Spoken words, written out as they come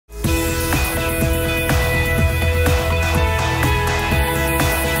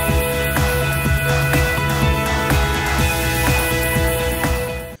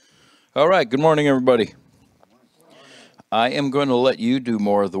All right, good morning, everybody. I am going to let you do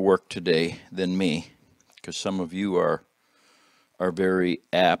more of the work today than me, because some of you are very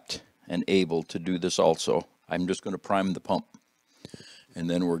apt and able to do this also. I'm just going to prime the pump, and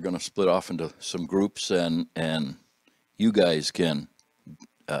then we're going to split off into some groups, and you guys can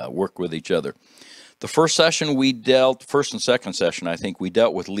work with each other. The first and second session, I think, we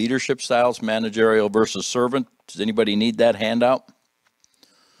dealt with leadership styles, managerial versus servant. Does anybody need that handout?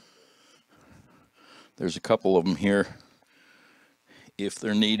 There's a couple of them here. If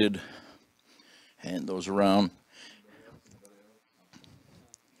they're needed, hand those around.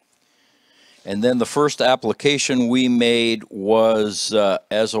 And then the first application we made was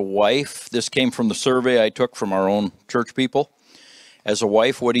as a wife. This came from the survey I took from our own church people. As a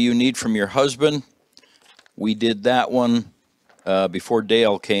wife, what do you need from your husband? We did that one before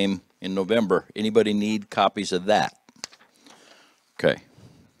Dale came in November. Anybody need copies of that? Okay.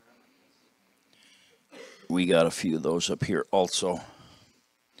 We got a few of those up here also.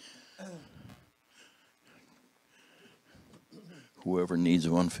 Whoever needs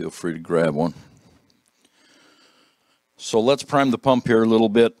one, feel free to grab one. So let's prime the pump here a little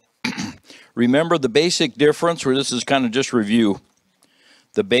bit. Remember the basic difference, or this is kind of just review.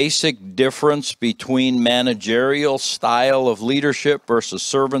 The basic difference between managerial style of leadership versus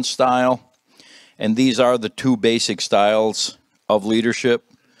servant style. And these are the two basic styles of leadership.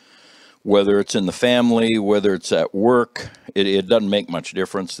 Whether it's in the family, whether it's at work, it doesn't make much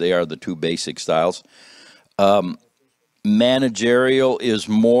difference. They are the two basic styles. Managerial is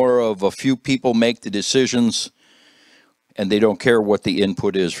more of a few people make the decisions and they don't care what the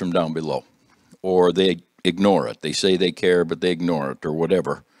input is from down below. Or they ignore it. They say they care, but they ignore it or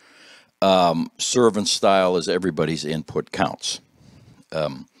whatever. Servant style is everybody's input counts.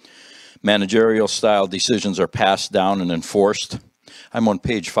 Managerial style decisions are passed down and enforced. I'm on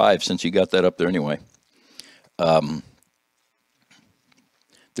page 5 since you got that up there anyway. They're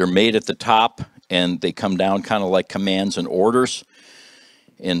made at the top and they come down kind of like commands and orders.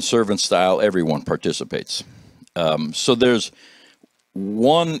 In servant style, everyone participates. So there's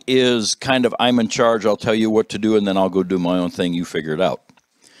one is kind of I'm in charge, I'll tell you what to do, and then I'll go do my own thing, you figure it out.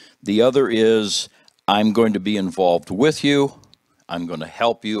 The other is I'm going to be involved with you, I'm going to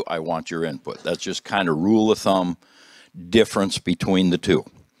help you, I want your input. That's just kind of rule of thumb difference between the two.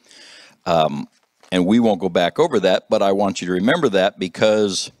 And we won't go back over that, but I want you to remember that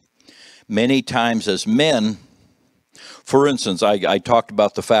because many times as men, for instance, I talked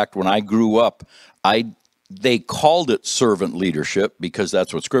about the fact when I grew up, they called it servant leadership because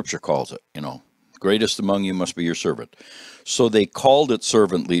that's what Scripture calls it, you know. Greatest among you must be your servant. So they called it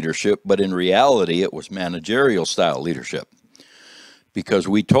servant leadership, but in reality it was managerial style leadership. Because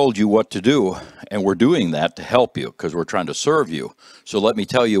we told you what to do, and we're doing that to help you, because we're trying to serve you. So let me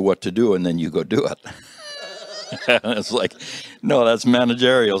tell you what to do, and then you go do it. It's like, no, that's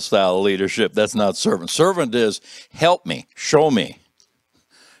managerial style leadership. That's not servant. Servant is help me, show me.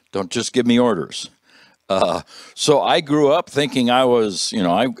 Don't just give me orders. So I grew up thinking I was, you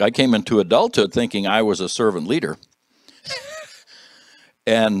know, I came into adulthood thinking I was a servant leader.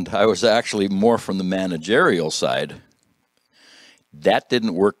 And I was actually more from the managerial side. That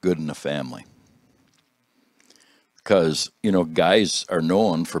didn't work good in the family because, you know, guys are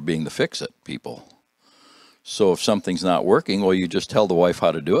known for being the fix-it people. So if something's not working, well, you just tell the wife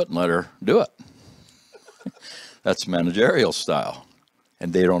how to do it and let her do it. That's managerial style.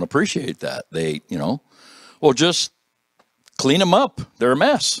 And they don't appreciate that. They, you know, well, just clean them up. They're a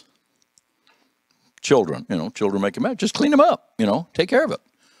mess. Children, you know, children make a mess. Just clean them up, you know, take care of it.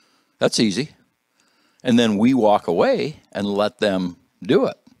 That's easy. And then we walk away and let them do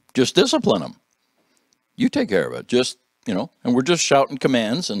it. Just discipline them. You take care of it. Just, you know, and we're just shouting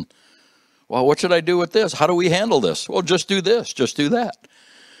commands and, well, what should I do with this? How do we handle this? Well, just do this. Just do that.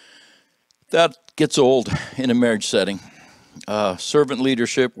 That gets old in a marriage setting. Servant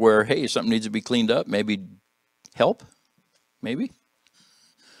leadership where, hey, something needs to be cleaned up. Maybe help. Maybe.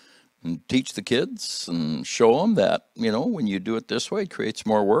 And teach the kids and show them that, you know, when you do it this way, it creates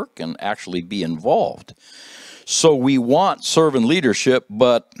more work and actually be involved. So we want servant leadership,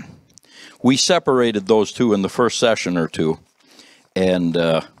 but we separated those two in the first session or two. And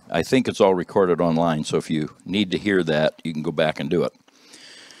I think it's all recorded online. So if you need to hear that, you can go back and do it.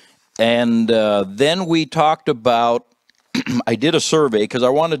 And then we talked about, I did a survey because I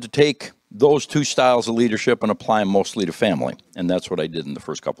wanted to take those two styles of leadership and apply them mostly to family. And that's what I did in the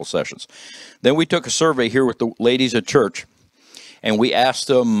first couple sessions. Then we took a survey here with the ladies at church, and we asked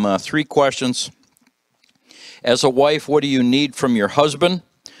them 3 questions. As a wife, what do you need from your husband?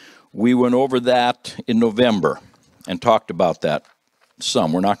 We went over that in November and talked about that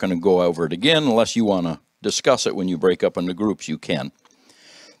some. We're not going to go over it again unless you want to discuss it when you break up into groups, you can.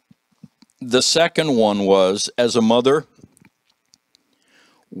 The second one was, as a mother,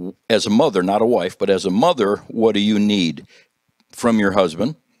 not a wife, but as a mother, what do you need from your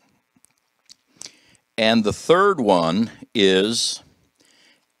husband? And the third one is,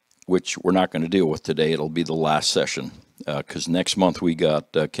 which we're not going to deal with today, it'll be the last session, because next month we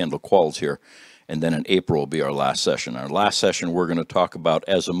got Kendall Qualls here, and then in April will be our last session. Our last session, we're going to talk about,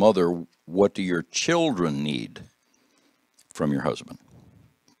 as a mother, what do your children need from your husband,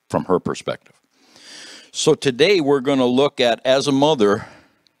 from her perspective. So today we're going to look at, as a mother,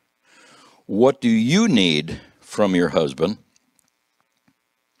 what do you need from your husband?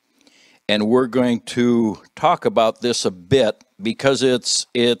 And we're going to talk about this a bit because it's.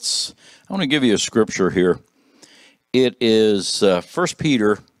 I want to give you a scripture here. It is 1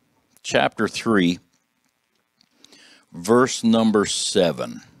 Peter chapter 3, verse number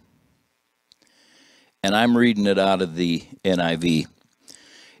 7. And I'm reading it out of the NIV.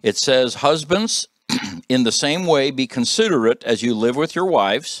 It says, "Husbands, in the same way be considerate as you live with your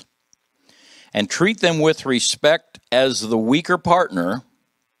wives, and treat them with respect as the weaker partner,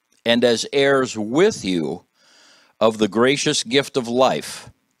 and as heirs with you of the gracious gift of life.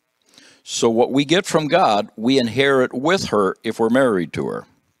 So what we get from God, we inherit with her if we're married to her.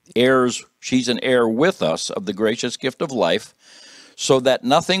 Heirs, she's an heir with us of the gracious gift of life, so that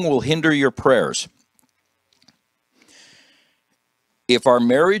nothing will hinder your prayers." If our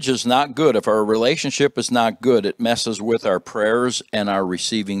marriage is not good, if our relationship is not good, it messes with our prayers and our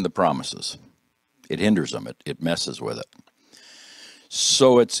receiving the promises. It hinders them. It messes with it.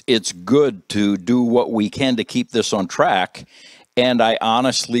 So it's good to do what we can to keep this on track. And I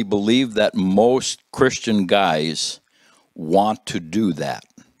honestly believe that most Christian guys want to do that.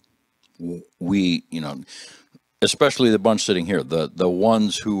 We, especially the bunch sitting here, the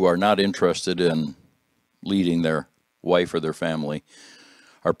ones who are not interested in leading their wife or their family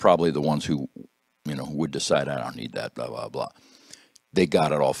are probably the ones who, would decide, I don't need that, blah, blah, blah. They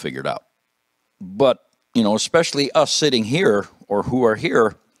got it all figured out. But, especially us sitting here or who are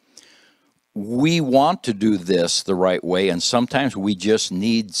here, we want to do this the right way, and sometimes we just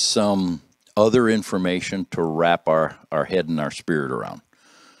need some other information to wrap our head and our spirit around,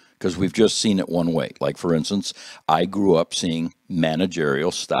 because we've just seen it one way. Like, for instance, I grew up seeing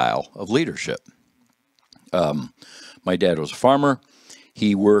managerial style of leadership. My dad was a farmer.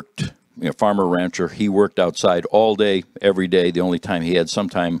 He worked, farmer rancher. He worked outside all day, every day. The only time he had some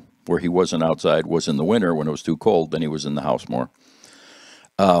time where he wasn't outside was in the winter when it was too cold. Then he was in the house more.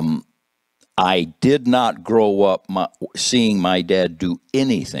 I did not grow up seeing my dad do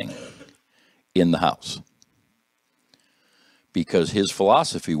anything in the house, because his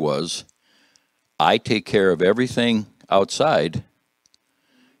philosophy was, I take care of everything outside,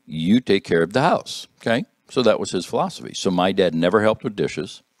 you take care of the house, okay? So that was his philosophy. So my dad never helped with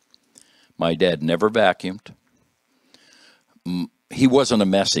dishes. My dad never vacuumed. He wasn't a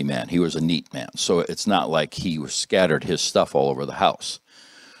messy man. He was a neat man. So it's not like he was scattered his stuff all over the house.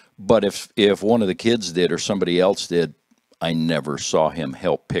 But if one of the kids did or somebody else did, I never saw him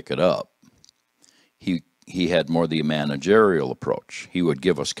help pick it up. He had more the managerial approach. He would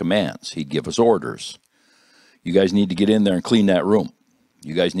give us commands. He'd give us orders. You guys need to get in there and clean that room.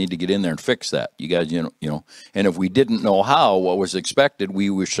 You guys need to get in there and fix that. You guys, and if we didn't know how, what was expected,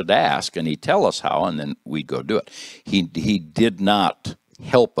 we should ask, and he'd tell us how, and then we'd go do it. He did not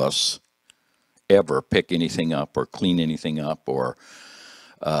help us ever pick anything up or clean anything up or,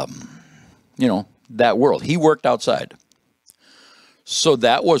 that world. He worked outside. So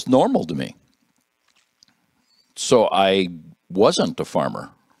that was normal to me. So I wasn't a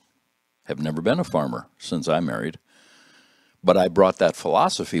farmer. Have never been a farmer since I married. But I brought that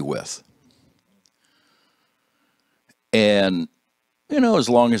philosophy with. And, as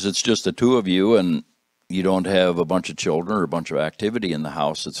long as it's just the two of you and you don't have a bunch of children or a bunch of activity in the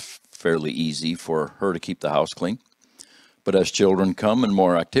house, it's fairly easy for her to keep the house clean. But as children come and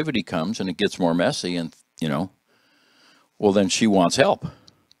more activity comes and it gets more messy and, well, then she wants help.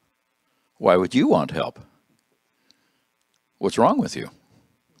 Why would you want help? What's wrong with you?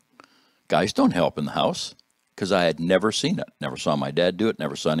 Guys don't help in the house. Because I had never seen it. Never saw my dad do it.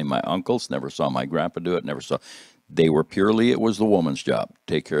 Never saw any of my uncles. Never saw my grandpa do it. It was the woman's job to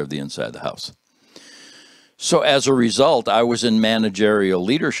take care of the inside of the house. So as a result, I was in managerial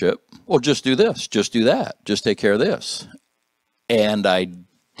leadership. Well, just do this, just do that, just take care of this. And I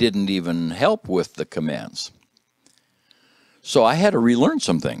didn't even help with the commands. So I had to relearn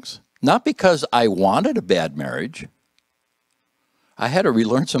some things. Not because I wanted a bad marriage. I had to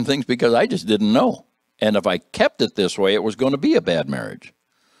relearn some things because I just didn't know. And if I kept it this way, it was going to be a bad marriage.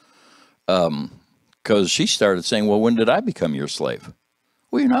 Because she started saying, well, when did I become your slave?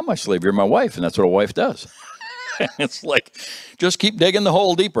 Well, you're not my slave. You're my wife. And that's what a wife does. It's like, just keep digging the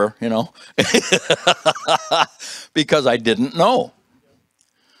hole deeper, you know, because I didn't know.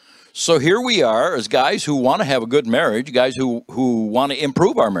 So here we are as guys who want to have a good marriage, guys who want to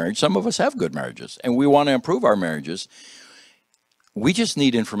improve our marriage. Some of us have good marriages, and we want to improve our marriages. We just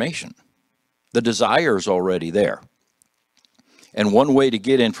need information. The desire is already there. And one way to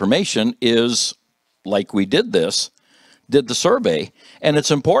get information is, like we did the survey, and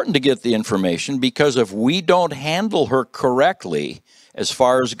it's important to get the information because if we don't handle her correctly as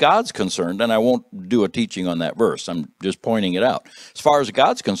far as God's concerned, and I won't do a teaching on that verse, I'm just pointing it out. As far as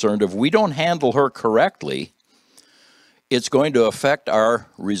God's concerned, if we don't handle her correctly, it's going to affect our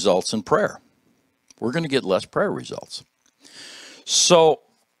results in prayer. We're going to get less prayer results. So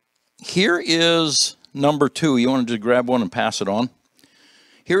here is number 2. You want to just grab one and pass it on?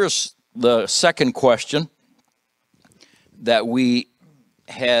 Here is the second question that we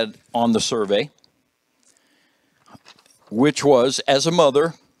had on the survey, which was, as a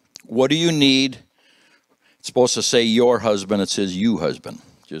mother, what do you need? It's supposed to say your husband. It says you husband.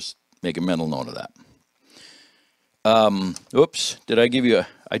 Just make a mental note of that. Oops, did I give you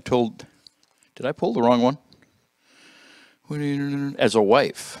did I pull the wrong one? As a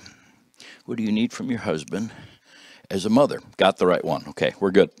wife, what do you need from your husband? As a mother, got the right one. Okay,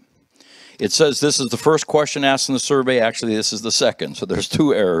 we're good. It says this is the first question asked in the survey. Actually, this is the second, so there's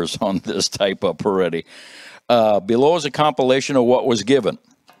 2 errors on this type up already. Below is a compilation of what was given.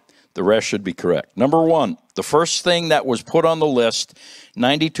 The rest should be correct. Number 1, the first thing that was put on the list,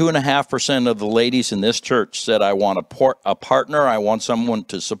 92.5% of the ladies in this church said, I want a partner, I want someone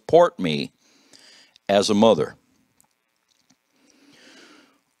to support me as a mother.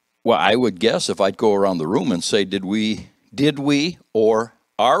 Well, I would guess if I'd go around the room and say, did we, or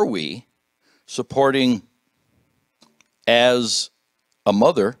are we supporting as a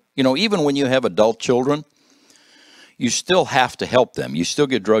mother? You know, even when you have adult children, you still have to help them. You still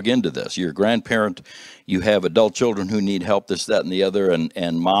get drug into this. You're a grandparent, you have adult children who need help, this, that, and the other,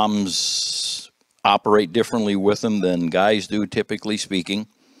 and moms operate differently with them than guys do, typically speaking.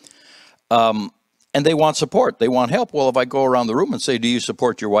 And they want support. They want help. Well, if I go around the room and say, do you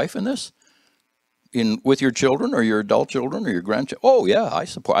support your wife in this? With your children or your adult children or your grandchildren? Oh, yeah, I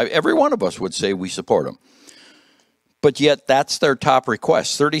support. Every one of us would say we support them. But yet that's their top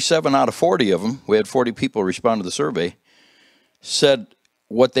request. 37 out of 40 of them, we had 40 people respond to the survey, said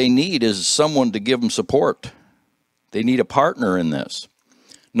what they need is someone to give them support. They need a partner in this.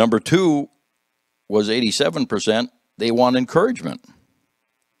 Number 2 was 87%. They want encouragement,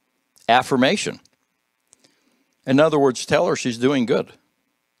 affirmation. In other words, tell her she's doing good.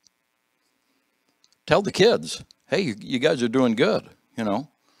 Tell the kids, hey, you guys are doing good, you know.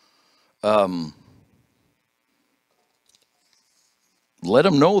 Let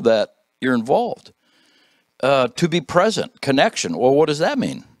them know that you're involved. To be present, connection. Well, what does that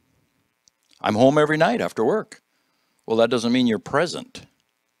mean? I'm home every night after work. Well, that doesn't mean you're present.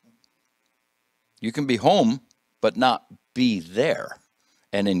 You can be home, but not be there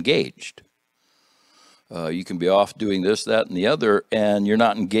and engaged. You can be off doing this, that, and the other, and you're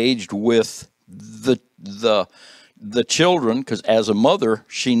not engaged with the children, because as a mother,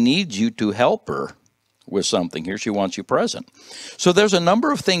 she needs you to help her with something here. She wants you present. So there's a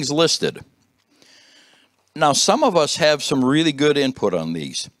number of things listed. Now, some of us have some really good input on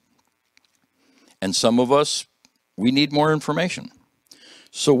these, and some of us, we need more information.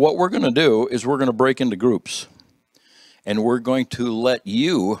 So what we're going to do is we're going to break into groups, and we're going to let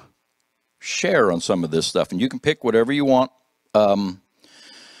you share on some of this stuff, and you can pick whatever you want.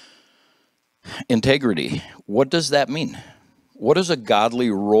 Integrity. What does that mean? What does a godly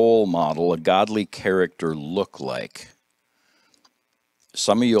role model, a godly character look like?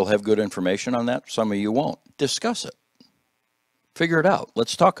 Some of you will have good information on that. Some of you won't. Discuss it. Figure it out.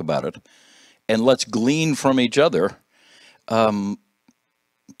 Let's talk about it. And let's glean from each other to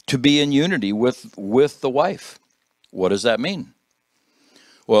be in unity with the wife. What does that mean?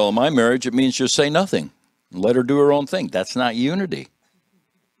 Well, in my marriage, it means just say nothing. Let her do her own thing. That's not unity.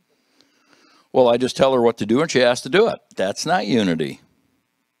 Well, I just tell her what to do and she has to do it. That's not unity.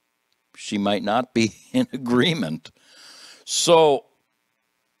 She might not be in agreement. So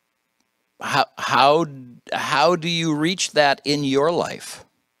how do you reach that in your life?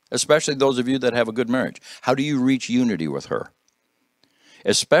 Especially those of you that have a good marriage. How do you reach unity with her?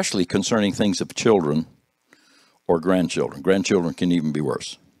 Especially concerning things of children or grandchildren. Grandchildren can even be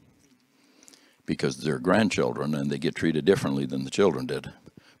worse, because they're grandchildren and they get treated differently than the children did,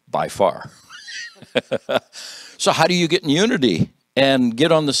 by far. So how do you get in unity and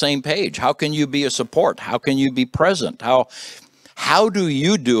get on the same page? How can you be a support? How can you be present? How do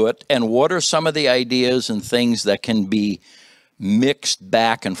you do it? And what are some of the ideas and things that can be mixed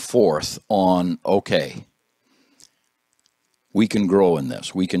back and forth on, okay, we can grow in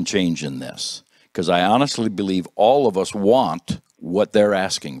this, we can change in this? Because I honestly believe all of us want what they're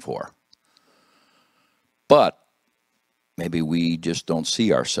asking for. But maybe we just don't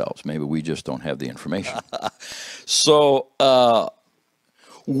see ourselves. Maybe we just don't have the information. So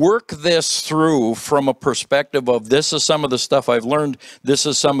work this through from a perspective of, this is some of the stuff I've learned. This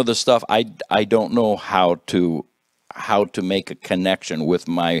is some of the stuff I don't know how to make a connection with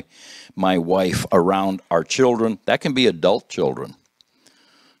my wife around our children. That can be adult children.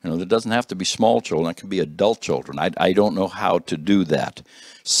 That doesn't have to be small children. It can be adult children. I don't know how to do that.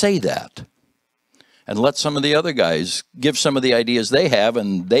 Say that. And let some of the other guys give some of the ideas they have,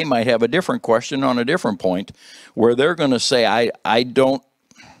 and they might have a different question on a different point where they're going to say, I don't,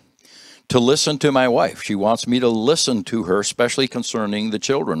 to listen to my wife. She wants me to listen to her, especially concerning the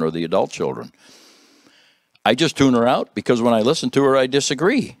children or the adult children. I just tune her out because when I listen to her, I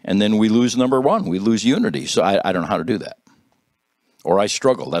disagree. And then we lose number one. We lose unity. So I don't know how to do that. Or I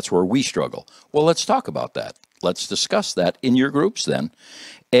struggle. That's where we struggle. Well, let's talk about that. Let's discuss that in your groups then.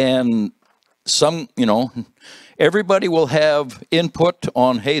 And everybody will have input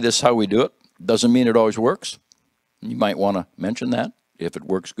on, hey, this is how we do it. Doesn't mean it always works. You might want to mention that, if it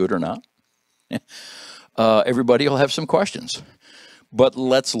works good or not. Everybody will have some questions. But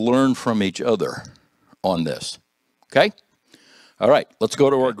let's learn from each other on this. Okay? All right, let's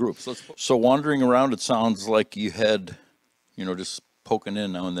go to our groups. So wandering around, it sounds like you had, just poking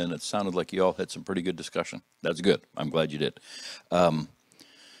in now and then, it sounded like you all had some pretty good discussion. That's good. I'm glad you did.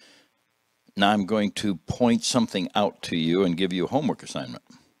 Now I'm going to point something out to you and give you a homework assignment.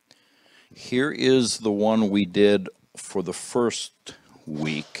 Here is the one we did for the first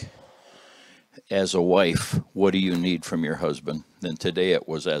week. As a wife, what do you need from your husband? Then today it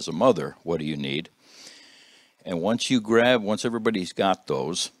was as a mother, what do you need? And once everybody's got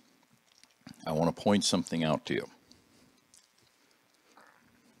those, I want to point something out to you.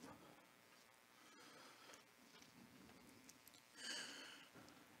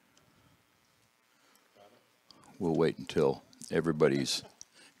 We'll wait until everybody's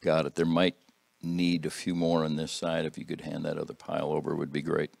got it. There might need a few more on this side. If you could hand that other pile over, would be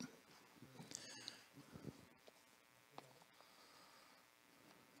great.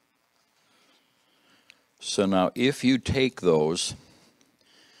 So now if you take those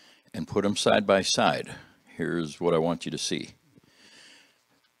and put them side by side, here's what I want you to see.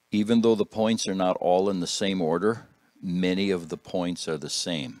 Even though the points are not all in the same order, many of the points are the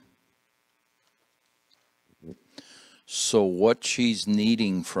same. So what she's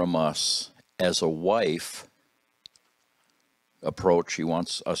needing from us as a wife approach, she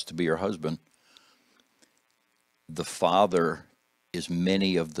wants us to be her husband. The father is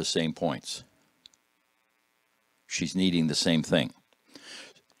many of the same points. She's needing the same thing.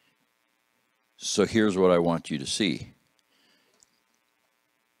 So here's what I want you to see.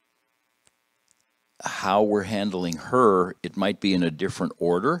 How we're handling her, it might be in a different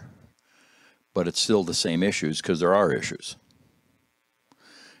order, but it's still the same issues because there are issues.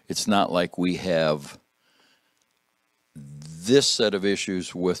 It's not like we have this set of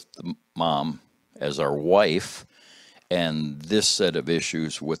issues with the mom as our wife and this set of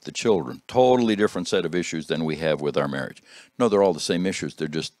issues with the children. Totally different set of issues than we have with our marriage. No, they're all the same issues. They're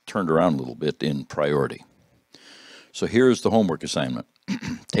just turned around a little bit in priority. So here's the homework assignment.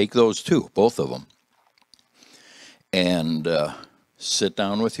 Take those two, both of them, and sit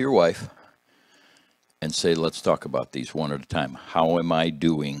down with your wife and say, let's talk about these one at a time. How am I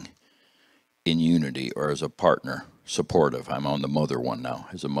doing in unity or as a partner, supportive? I'm on the mother one now.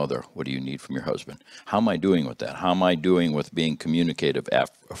 As a mother, what do you need from your husband? How am I doing with that? How am I doing with being communicative,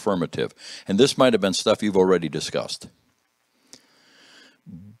 affirmative? And this might have been stuff you've already discussed.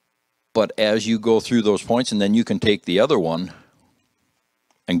 But as you go through those points, and then you can take the other one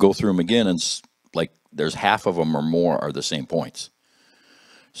and go through them again, and like there's half of them or more are the same points.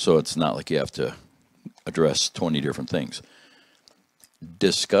 So it's not like you have to address 20 different things.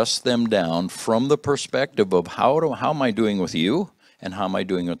 Discuss them down from the perspective of how am I doing with you and how am I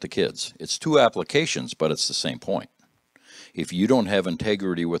doing with the kids. It's two applications, but it's the same point. If you don't have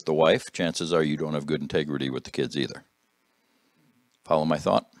integrity with the wife, chances are you don't have good integrity with the kids either. Follow my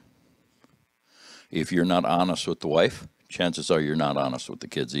thought? If you're not honest with the wife, chances are you're not honest with the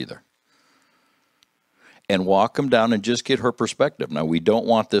kids either. And walk them down and just get her perspective. Now, we don't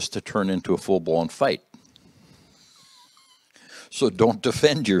want this to turn into a full-blown fight. So don't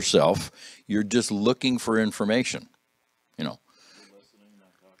defend yourself. You're just looking for information. You know,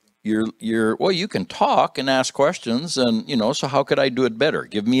 well, you can talk and ask questions, and so how could I do it better?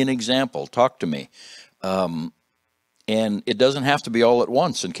 Give me an example. Talk to me. And it doesn't have to be all at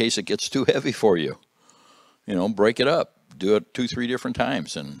once in case it gets too heavy for you. Break it up. Do it 2-3 different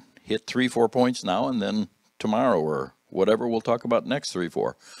times and hit 3-4 points now and then tomorrow or whatever we'll talk about next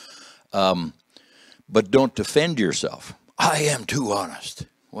 3-4. But don't defend yourself. I am too honest.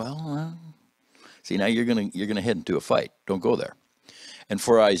 Well, see, now you're gonna head into a fight. Don't go there. And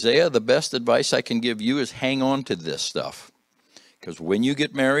for Isaiah, the best advice I can give you is hang on to this stuff. Because when you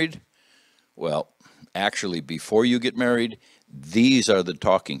get married, well, actually, before you get married, these are the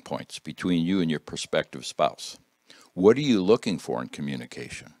talking points between you and your prospective spouse. What are you looking for in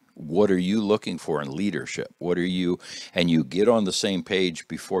communication? What are you looking for in leadership? And you get on the same page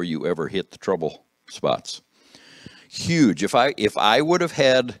before you ever hit the trouble spots. Huge. If I would have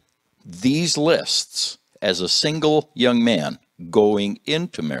had these lists as a single young man going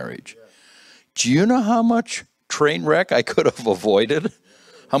into marriage, do you know how much train wreck I could have avoided?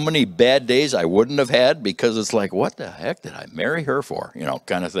 How many bad days I wouldn't have had because it's like, what the heck did I marry her for?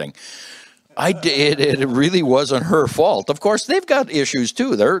 Kind of thing. It really wasn't her fault. Of course, they've got issues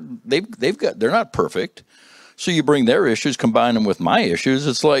too. They're not perfect. So you bring their issues, combine them with my issues.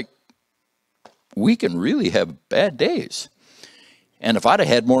 It's like we can really have bad days. And if I'd have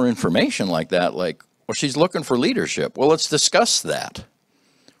had more information like that, like, well, she's looking for leadership. Well, let's discuss that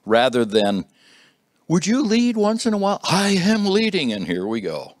rather than, would you lead once in a while? I am leading, and here we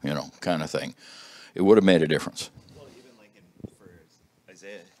go, kind of thing. It would have made a difference. Well, even like for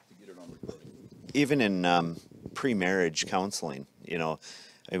Isaiah, to get it on recording. Even in pre-marriage counseling,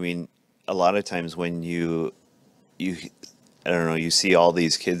 I mean, a lot of times when you I don't know, you see all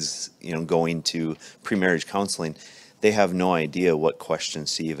these kids, going to pre-marriage counseling, they have no idea what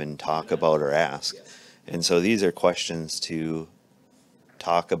questions to even talk about or ask. And so these are questions to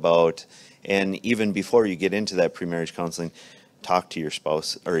talk about. And even before you get into that pre-marriage counseling, talk to your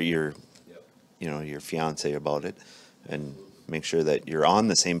spouse or your fiance about it and make sure that you're on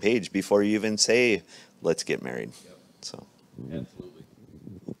the same page before you even say, let's get married. So. Absolutely.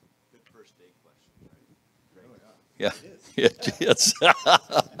 Good first date question, right? Yeah. It's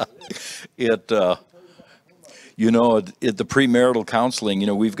the premarital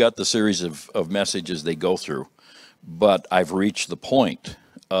counseling, we've got the series of messages they go through, but I've reached the point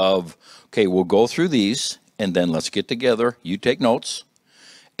of, okay, we'll go through these and then let's get together. You take notes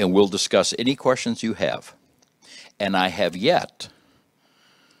and we'll discuss any questions you have. And I have yet,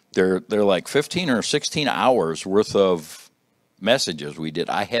 they're like 15 or 16 hours worth of messages we did.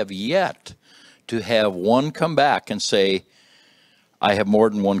 I have yet to have one come back and say, I have more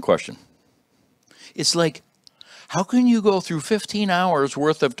than one question. It's like, how can you go through 15 hours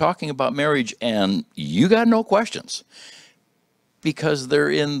worth of talking about marriage and you got no questions? Because they're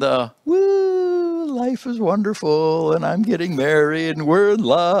in the, woo, life is wonderful and I'm getting married and we're in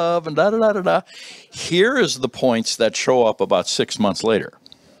love and da-da-da-da-da. Here is the points that show up about 6 months later.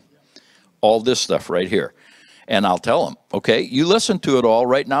 All this stuff right here. And I'll tell them, okay, you listen to it all.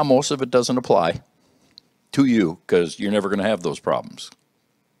 Right now, most of it doesn't apply to you because you're never going to have those problems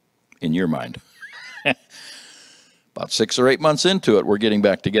in your mind. About 6 or 8 months into it, we're getting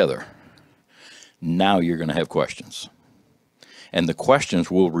back together. Now you're going to have questions. And the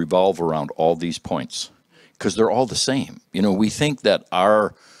questions will revolve around all these points because they're all the same. We think that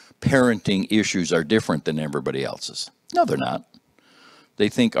our parenting issues are different than everybody else's. No, they're not. We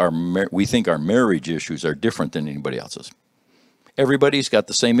think our marriage issues are different than anybody else's. Everybody's got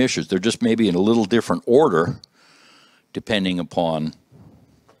the same issues. They're just maybe in a little different order depending upon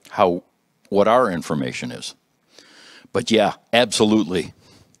what our information is. But yeah, absolutely.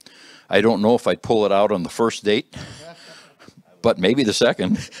 I don't know if I'd pull it out on the first date, but maybe the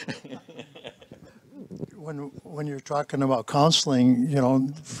second. When you're talking about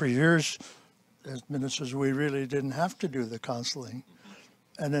counseling, for years as ministers, we really didn't have to do the counseling.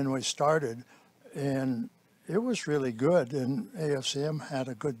 And then we started, and it was really good. And AFCM had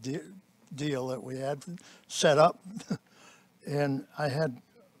a good deal that we had set up. And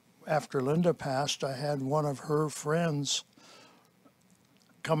after Linda passed, I had one of her friends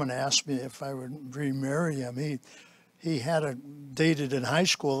come and ask me if I would remarry him. He had dated in high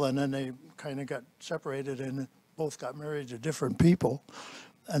school, and then they kind of got separated and both got married to different people.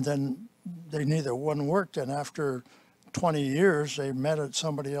 And then neither one worked. And after 20 years, they met at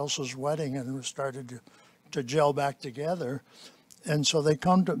somebody else's wedding and started to gel back together. And so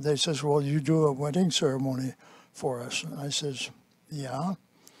they says, well, you do a wedding ceremony for us. And I says, yeah,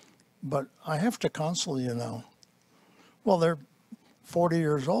 but I have to counsel you now. Well, 40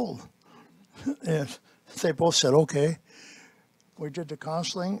 years old. And they both said, okay. We did the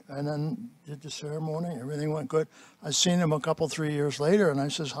counseling and then did the ceremony. Everything went good. I seen them a couple, 3 years later, and I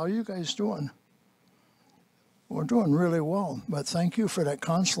says, how are you guys doing? We're doing really well, but thank you for that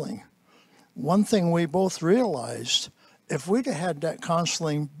counseling. One thing we both realized, if we'd have had that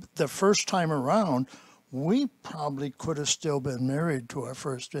counseling the first time around, we probably could have still been married to our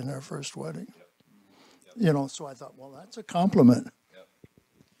first wedding. You know, so I thought, well, that's a compliment.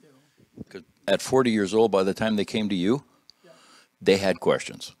 'Cause at 40 years old, by the time they came to you, they had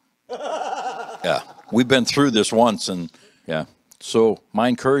questions. Yeah, we've been through this once, and yeah. So my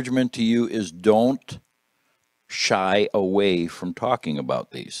encouragement to you is don't shy away from talking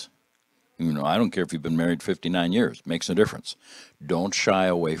about these. You know, I don't care if you've been married 59 years, makes no difference. Don't shy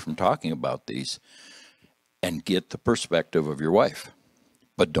away from talking about these and get the perspective of your wife,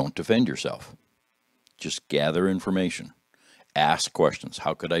 but don't defend yourself. Just gather information, ask questions.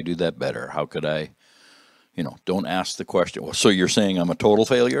 How could I do that better? How could I, you know, don't ask the question, well, so you're saying I'm a total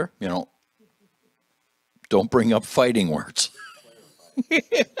failure? You know, don't bring up fighting words.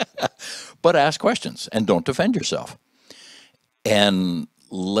 But ask questions and don't defend yourself. And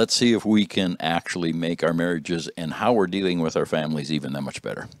let's see if we can actually make our marriages and how we're dealing with our families even that much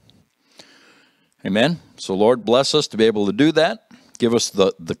better. Amen. So Lord, bless us to be able to do that. Give us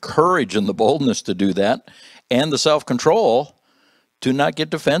the courage and the boldness to do that, and the self-control to not get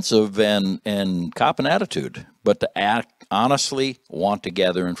defensive and cop an attitude, but to act honestly, want to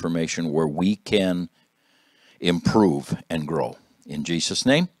gather information where we can improve and grow. In Jesus'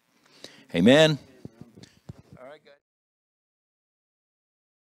 name, amen.